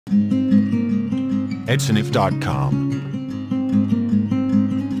edsniff.com.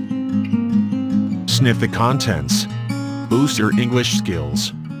 Sniff the contents. Boost your English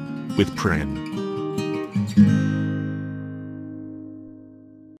skills with Prin.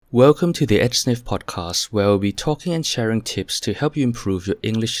 Welcome to the EdSniff podcast, where we'll be talking and sharing tips to help you improve your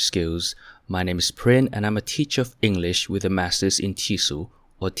English skills. My name is Prin, and I'm a teacher of English with a master's in TESOL,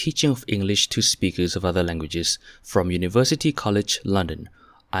 or Teaching of English to Speakers of Other Languages, from University College London.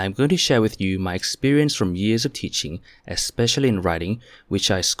 I'm going to share with you my experience from years of teaching, especially in writing,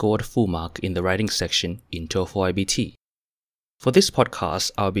 which I scored a full mark in the writing section in TOEFL IBT. For this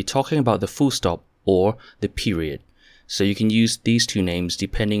podcast, I'll be talking about the full stop or the period. So you can use these two names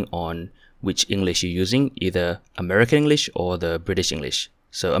depending on which English you're using, either American English or the British English.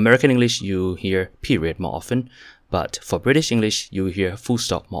 So American English, you hear period more often, but for British English, you hear full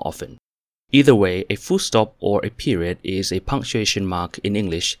stop more often. Either way, a full stop or a period is a punctuation mark in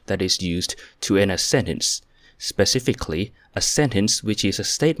English that is used to end a sentence. Specifically, a sentence which is a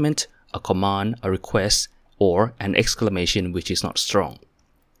statement, a command, a request, or an exclamation which is not strong.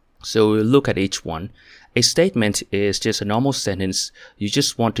 So we'll look at each one. A statement is just a normal sentence. You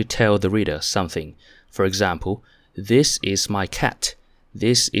just want to tell the reader something. For example, this is my cat.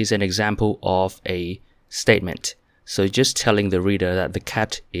 This is an example of a statement. So just telling the reader that the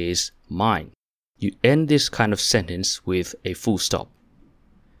cat is mine. You end this kind of sentence with a full stop.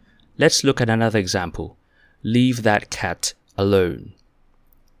 Let's look at another example. Leave that cat alone.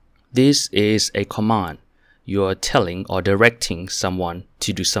 This is a command. You're telling or directing someone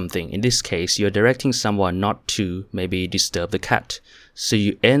to do something. In this case, you're directing someone not to maybe disturb the cat. So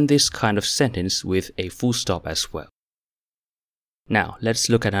you end this kind of sentence with a full stop as well. Now, let's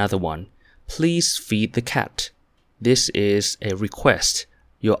look at another one. Please feed the cat. This is a request.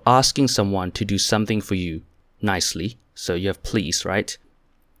 You're asking someone to do something for you nicely. So you have please, right?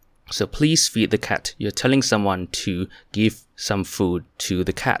 So please feed the cat. You're telling someone to give some food to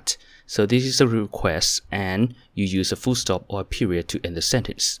the cat. So this is a request, and you use a full stop or a period to end the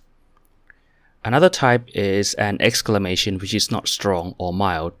sentence. Another type is an exclamation which is not strong or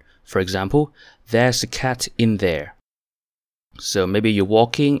mild. For example, there's a cat in there. So maybe you're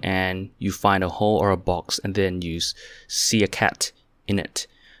walking and you find a hole or a box and then you see a cat in it.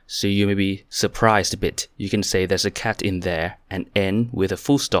 So you may be surprised a bit. You can say there's a cat in there and end with a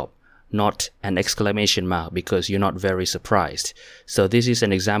full stop, not an exclamation mark, because you're not very surprised. So this is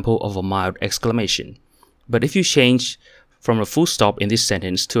an example of a mild exclamation. But if you change from a full stop in this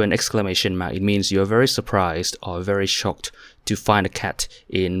sentence to an exclamation mark, it means you're very surprised or very shocked to find a cat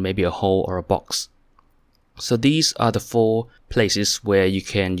in maybe a hole or a box. So these are the 4 places where you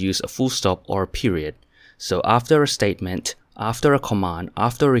can use a full stop or a period. So after a statement, after a command,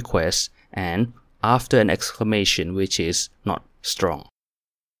 after a request, and after an exclamation which is not strong.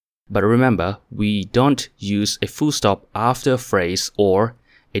 But remember, we don't use a full stop after a phrase or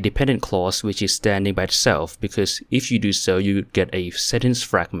a dependent clause which is standing by itself, because if you do so, you get a sentence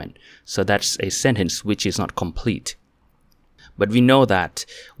fragment. So that's a sentence which is not complete. But we know that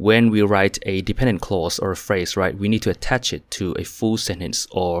when we write a dependent clause or a phrase, right, we need to attach it to a full sentence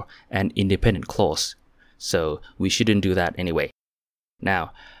or an independent clause. So we shouldn't do that anyway.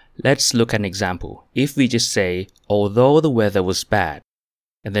 Now, let's look at an example. If we just say, although the weather was bad,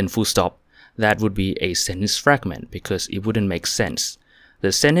 and then full stop, that would be a sentence fragment because it wouldn't make sense.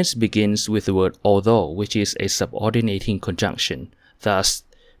 The sentence begins with the word although, which is a subordinating conjunction, thus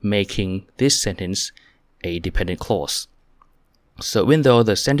making this sentence a dependent clause. So even though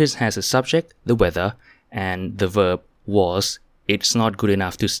the sentence has a subject, the weather, and the verb was, it's not good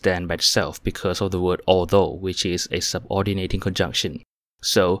enough to stand by itself because of the word although, which is a subordinating conjunction.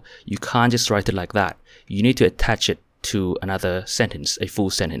 So you can't just write it like that. You need to attach it to another sentence, a full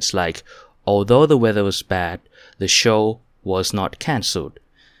sentence, like, although the weather was bad, the show was not cancelled.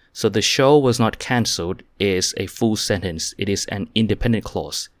 So the show was not cancelled is a full sentence. It is an independent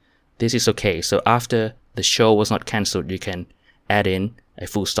clause. This is okay. So after the show was not cancelled, you can add in a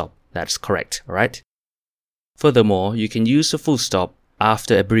full stop. That's correct, alright? Furthermore, you can use a full stop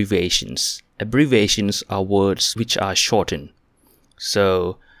after abbreviations. Abbreviations are words which are shortened.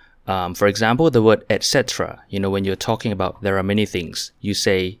 So, for example, the word etc. When you're talking about there are many things, you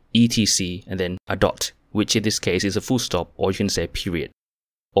say etc and then a dot, which in this case is a full stop, or you can say period.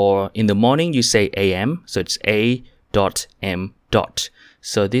 Or in the morning, you say am, so it's a.m.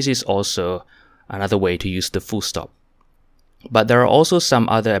 So this is also another way to use the full stop. But there are also some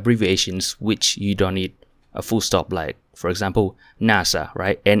other abbreviations which you don't need a full stop, like, for example, NASA,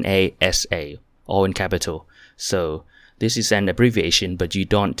 right? NASA, all in capital. So this is an abbreviation, but you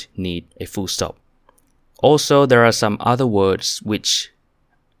don't need a full stop. Also, there are some other words which,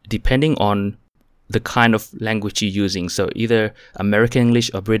 depending on the kind of language you're using. So either American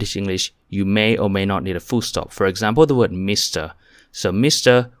English or British English, you may or may not need a full stop. For example, the word Mr. So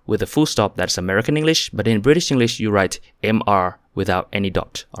Mr. with a full stop, that's American English, but in British English, you write MR without any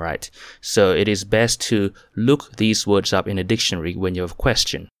dot, alright? So it is best to look these words up in a dictionary when you have a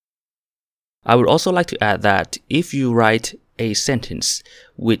question. I would also like to add that if you write a sentence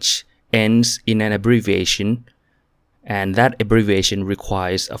which ends in an abbreviation, and that abbreviation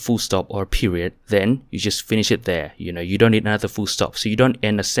requires a full stop or a period, then you just finish it there. You don't need another full stop. So you don't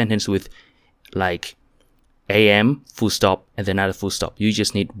end a sentence with like AM, full stop, and then another full stop. You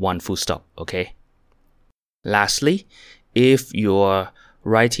just need one full stop, okay? Lastly, if you're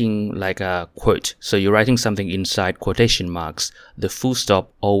writing like a quote, so you're writing something inside quotation marks, the full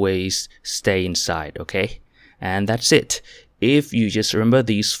stop always stay inside, okay? And that's it. If you just remember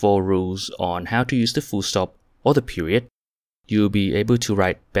these 4 rules on how to use the full stop or the period, you'll be able to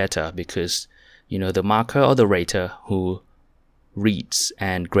write better because, the marker or the rater who reads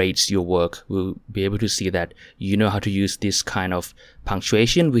and grades your work will be able to see that you know how to use this kind of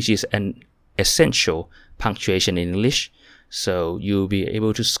punctuation, which is an essential punctuation in English. So you'll be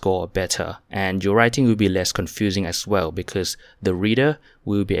able to score better, and your writing will be less confusing as well because the reader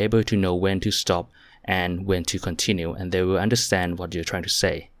will be able to know when to stop and when to continue, and they will understand what you're trying to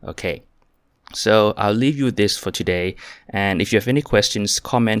say. Okay. So I'll leave you with this for today, and if you have any questions,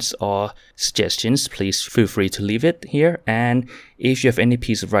 comments, or suggestions, please feel free to leave it here. And if you have any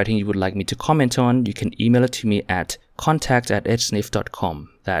piece of writing you would like me to comment on, you can email it to me at contact@edsniff.com.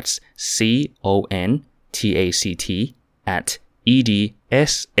 That's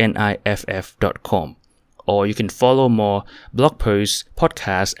contact@edsniff.com. Or you can follow more blog posts,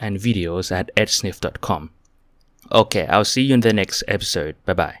 podcasts, and videos at edsniff.com. Okay, I'll see you in the next episode.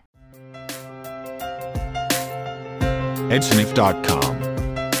 Bye-bye. edsniff.com